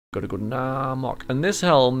Gotta go Maiq. And this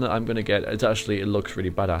helm that I'm gonna get, it looks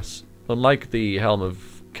really badass. Unlike the helm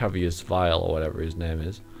of Cavius Vile or whatever his name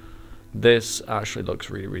is, this actually looks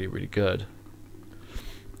really good.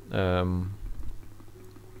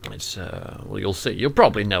 It's well, you'll see. You'll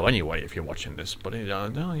probably know anyway if you're watching this. But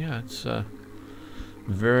no, yeah, it's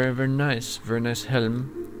very nice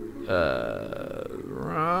helm.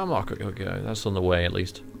 Maiq. Okay, that's on the way at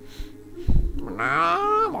least.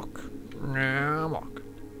 Maiq.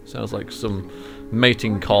 Sounds like some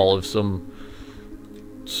mating call of some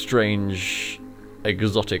strange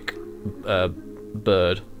exotic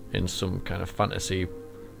bird in some kind of fantasy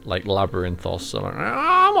like labyrinth or something.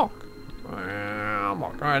 Maiq.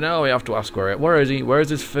 I know we have to ask where is he? Where is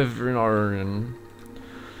this Oreyn?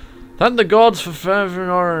 Thank the gods for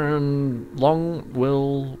Oreyn. Long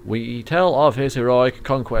will we tell of his heroic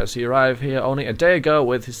conquest. He arrived here only a day ago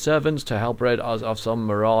with his servants to help rid us of some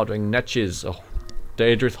marauding netches. Oh,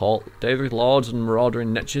 Daedric lords and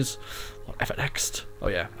marauding netches. Whatever next? Oh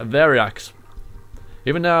yeah, a veriax.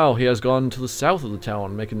 Even now, he has gone to the south of the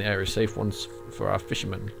town, making the area safe once for our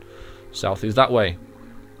fishermen. South is that way.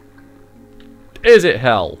 Is it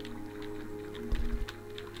hell?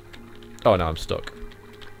 Oh no, I'm stuck.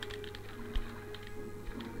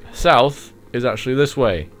 South is actually this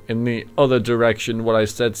way, in the other direction what I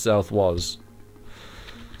said south was.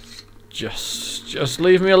 Just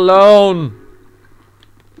leave me alone.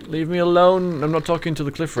 Leave me alone. I'm not talking to the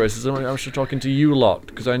cliff racers, I'm actually talking to you lot,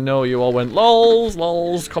 because I know you all went lols,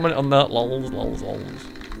 comment on that, lols.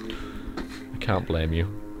 I can't blame you.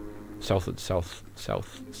 South. The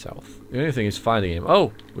only thing is finding him.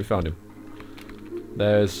 Oh, we found him.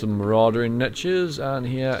 There's some marauding netches, and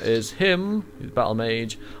here is him, he's battle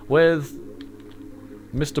mage, with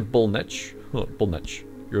Mr. Bullnetch. Oh, Bullnetch.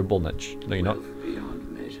 You're a Bullnetch. No, you're not.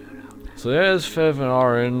 So there's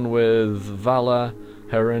Oreyn with Vala,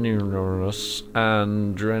 Mehrunes,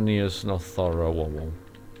 and Drenius Nothora.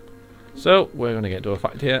 So, we're going to get to a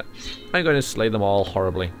fight here. I'm going to slay them all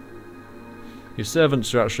horribly. His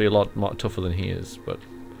servants are actually a lot more tougher than he is, but...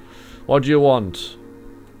 What do you want?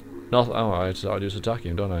 Nothing. Oh, I just attack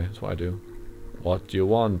him, don't I? That's what I do. What do you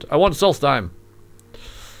want? I want Solstheim!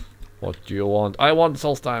 What do you want? I want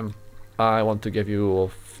Solstheim! I want to give you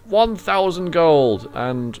 1,000 gold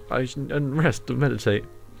and rest to meditate.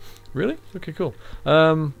 Really? Okay, cool.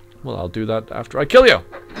 Well, I'll do that after I kill you!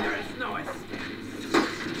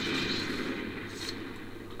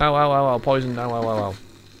 Ow, poison, ow.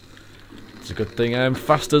 It's a good thing I'm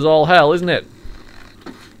fast as all hell, isn't it?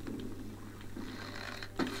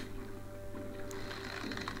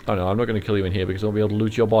 Oh no, I'm not going to kill you in here because I'll be able to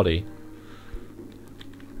loot your body.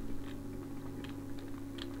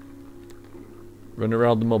 Run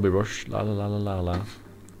around the mulberry bush. La.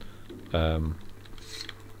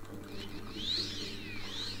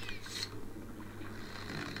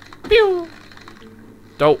 Pew!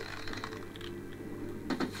 Don't.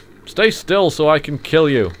 Stay still so I can kill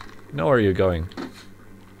you. Now where are you going?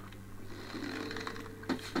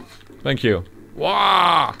 Thank you.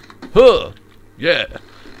 Wah! Huh! Yeah!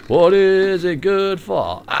 What is it good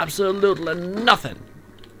for? Absolutely nothing!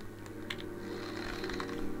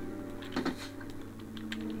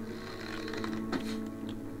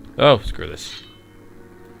 Oh, screw this.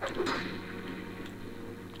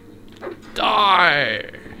 Die!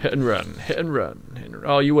 Hit and run.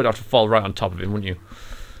 Oh, you would have to fall right on top of him, wouldn't you?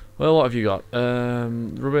 Well, what have you got?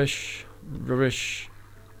 Rubbish.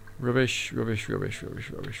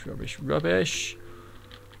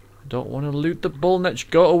 Don't want to loot the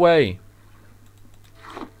bullnetch. Go away.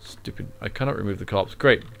 Stupid. I cannot remove the corpse.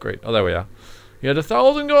 Great. Oh, there we are. You had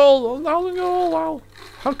 1,000 gold. 1,000 gold. Wow.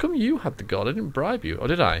 How come you had the gold? I didn't bribe you. Or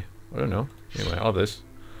did I? I don't know. Anyway, I'll have this.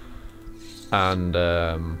 And,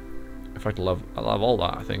 in fact, I'll have all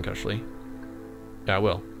that, I think, actually. Yeah, I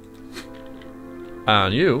will.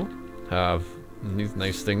 And you have these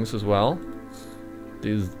nice things as well.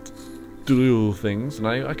 These little things, and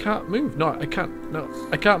I can't move. No, I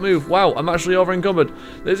can't move. Wow, I'm actually over encumbered.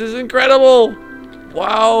 This is incredible.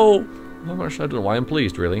 Wow. I don't know why I'm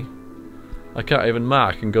pleased, really. I can't even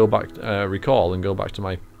mark and go back, recall and go back to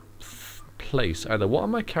my place either. What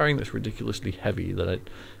am I carrying that's ridiculously heavy that it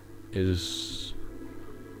is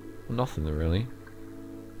nothing really?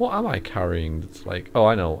 What am I carrying that's like? Oh,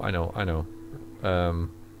 I know. Oh,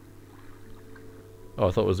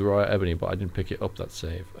 I thought it was the raw ebony, but I didn't pick it up. That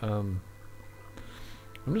save. I'm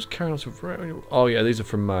just carrying on some. Oh yeah, these are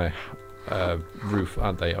from my roof,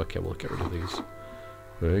 aren't they? Okay, we'll get rid of these.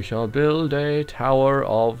 We shall build a tower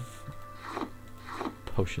of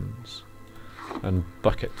potions and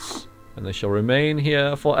buckets, and they shall remain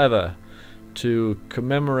here forever to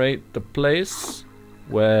commemorate the place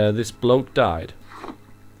where this bloke died.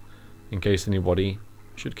 In case anybody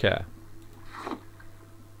should care.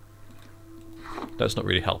 That's not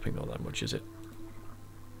really helping all that much, is it?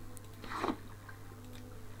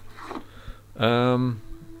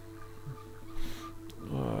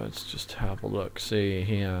 Let's just have a look. See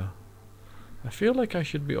here. I feel like I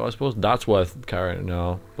should be. Oh, I suppose that's worth carrying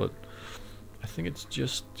now, but I think it's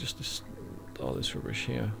just this. All this rubbish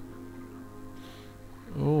here.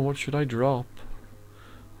 Oh, what should I drop?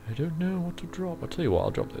 I don't know what to drop. I'll tell you what.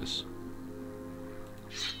 I'll drop this.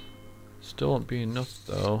 Still won't be enough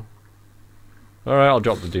though. Alright, I'll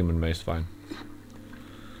drop the demon mace, fine.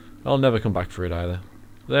 I'll never come back for it either.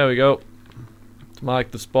 There we go. To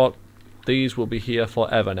mark the spot. These will be here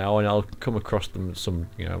forever now, and I'll come across them some,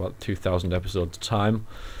 you know, about 2,000 episodes time.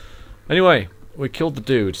 Anyway, we killed the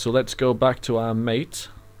dude, so let's go back to our mate.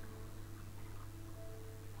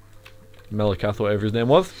 Malacath, whatever his name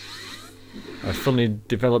was. I suddenly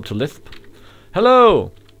developed a lisp.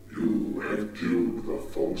 Hello! You have killed the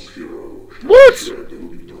false hero. What?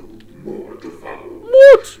 More to follow.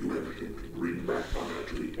 What? You have attempted to bring back honor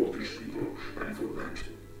to the Orcish people, and for that,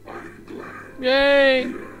 I am glad. Yay!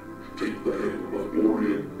 Here, take the helm of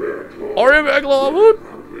Oreyn Bearclaw. Oreyn Bearclaw, what?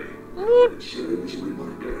 What? It serves a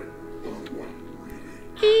reminder of what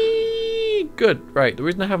really. Good. Right, the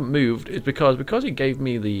reason I haven't moved is because he gave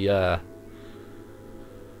me the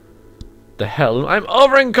helm, I'm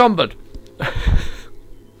over encumbered.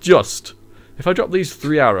 Just. If I drop these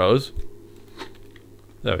 3 arrows.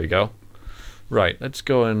 There we go. Right, let's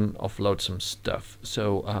go and offload some stuff.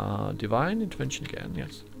 So, divine intervention again,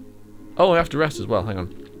 yes. Oh, I have to rest as well, hang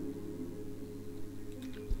on.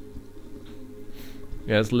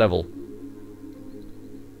 Yeah, it's level.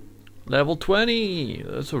 Level 20!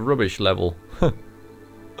 That's a rubbish level. Oh,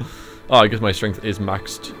 I guess my strength is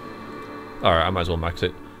maxed. Alright, I might as well max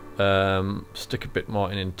it. Stick a bit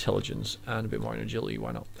more in intelligence and a bit more in agility,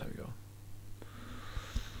 why not? There we go.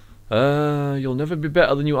 You'll never be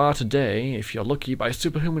better than you are today. If you're lucky, by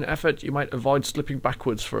superhuman effort, you might avoid slipping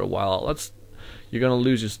backwards for a while. You're gonna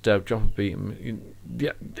lose your step, drop a beat.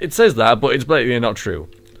 Yeah, it says that, but it's blatantly not true.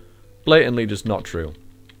 Blatantly just not true.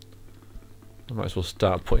 I might as well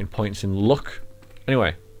start putting points in luck.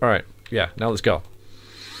 Anyway, alright, yeah, now let's go.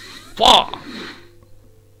 Fah!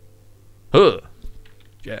 Huh!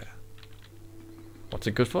 Yeah. What's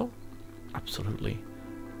it good for? Absolutely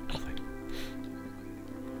nothing.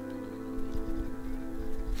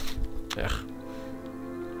 Ugh.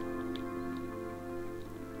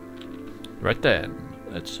 Right then,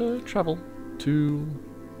 let's travel to...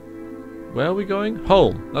 Where are we going?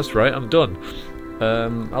 Home. That's right, I'm done.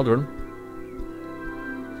 Alderaan.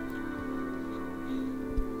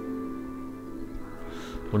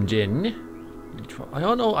 Unjin. I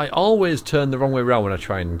don't know, I always turn the wrong way around when I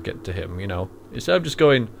try and get to him, you know. Instead of just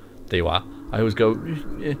going, there you are, I always go,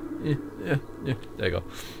 there you go.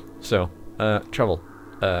 So, travel.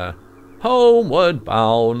 Homeward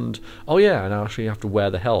bound. Oh yeah, and I actually have to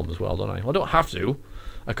wear the helm as well, don't I? Well, I don't have to.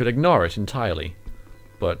 I could ignore it entirely.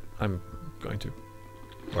 But I'm going to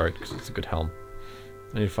wear it because it's a good helm.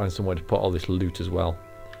 I need to find somewhere to put all this loot as well.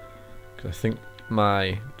 Because I think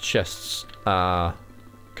my chests are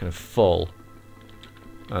kind of full.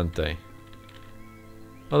 Aren't they?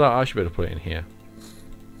 Oh, I should be able to put it in here.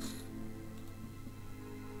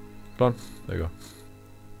 Come on. There you go.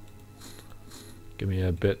 Give me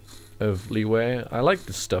a bit of leeway. I like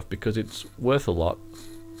this stuff because it's worth a lot,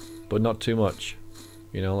 but not too much.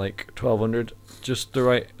 You know, like 1200, just the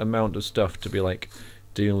right amount of stuff to be like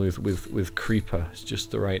dealing with creeper. It's just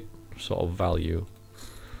the right sort of value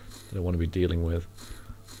that I want to be dealing with.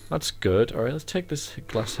 That's good. Alright, let's take this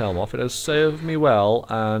glass helm off. It has served me well,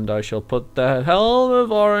 and I shall put the helm of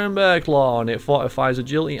Oreyn Bearclaw on. It fortifies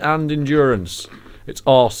agility and endurance. It's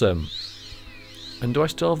awesome. And do I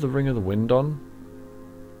still have the Ring of the Wind on?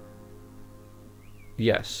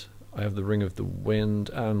 Yes, I have the Ring of the Wind,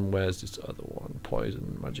 and where's this other one?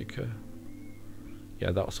 Poison Magicka.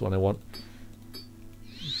 Yeah, that's the one I want.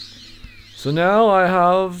 So now I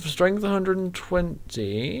have Strength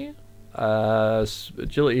 120,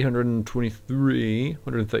 Agility 123,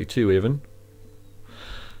 132 even.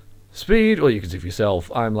 Speed, well you can see for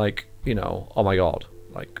yourself, I'm like, you know, oh my god.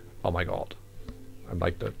 Like, oh my god. I'm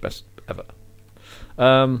like the best ever.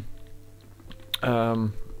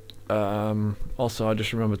 Also, I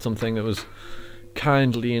just remembered something that was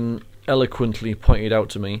kindly and eloquently pointed out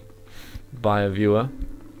to me by a viewer,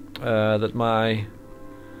 that my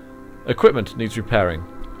equipment needs repairing.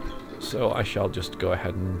 So I shall just go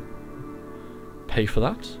ahead and pay for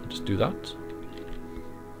that. Just do that.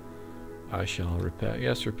 I shall repair.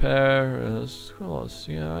 Yes, repair. As well as,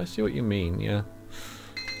 yeah, I see what you mean, yeah.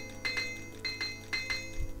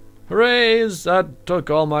 Hooray! That took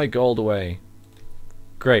all my gold away.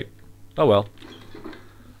 Great. Oh well.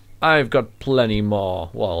 I've got plenty more.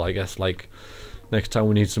 Well, I guess, like, next time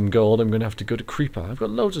we need some gold, I'm going to have to go to Creeper. I've got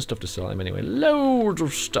loads of stuff to sell him anyway. Loads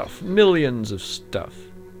of stuff. Millions of stuff.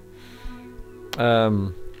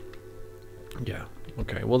 Yeah.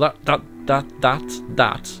 Okay. Well, that.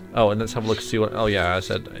 Oh, and let's have a look and see what. Oh, yeah. I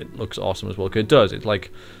said it looks awesome as well. Because it does.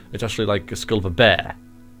 It's actually like a skull of a bear,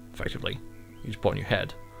 effectively. You just put on your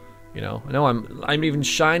head. You know. I know I'm even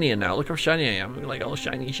shinier now. Look how shiny I am. I'm like all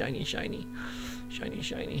shiny, shiny, shiny, shiny,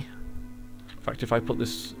 shiny. In fact, if I put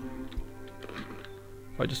this,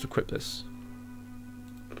 if I just equip this.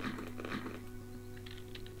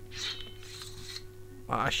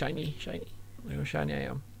 Ah, shiny, shiny. Look how shiny I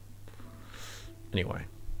am. Anyway,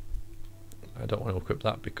 I don't want to equip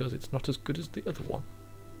that because it's not as good as the other one.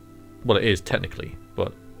 Well, it is technically,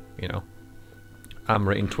 but, you know. I'm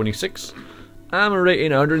rating 26. I'm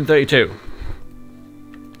rating 132.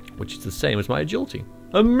 Which is the same as my agility.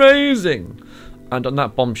 Amazing! And on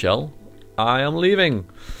that bombshell, I am leaving.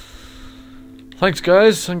 Thanks,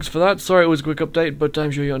 guys. Thanks for that. Sorry it was a quick update, but I'm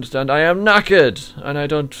sure you understand. I am knackered, and I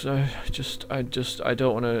don't. I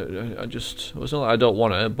don't want to. Well, it's not that I don't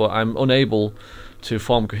want to, but I'm unable to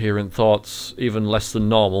form coherent thoughts, even less than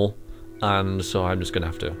normal, and so I'm just gonna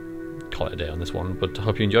have to call it a day on this one. But I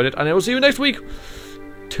hope you enjoyed it, and I will see you next week.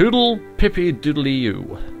 Toodle pippy doodly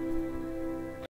you.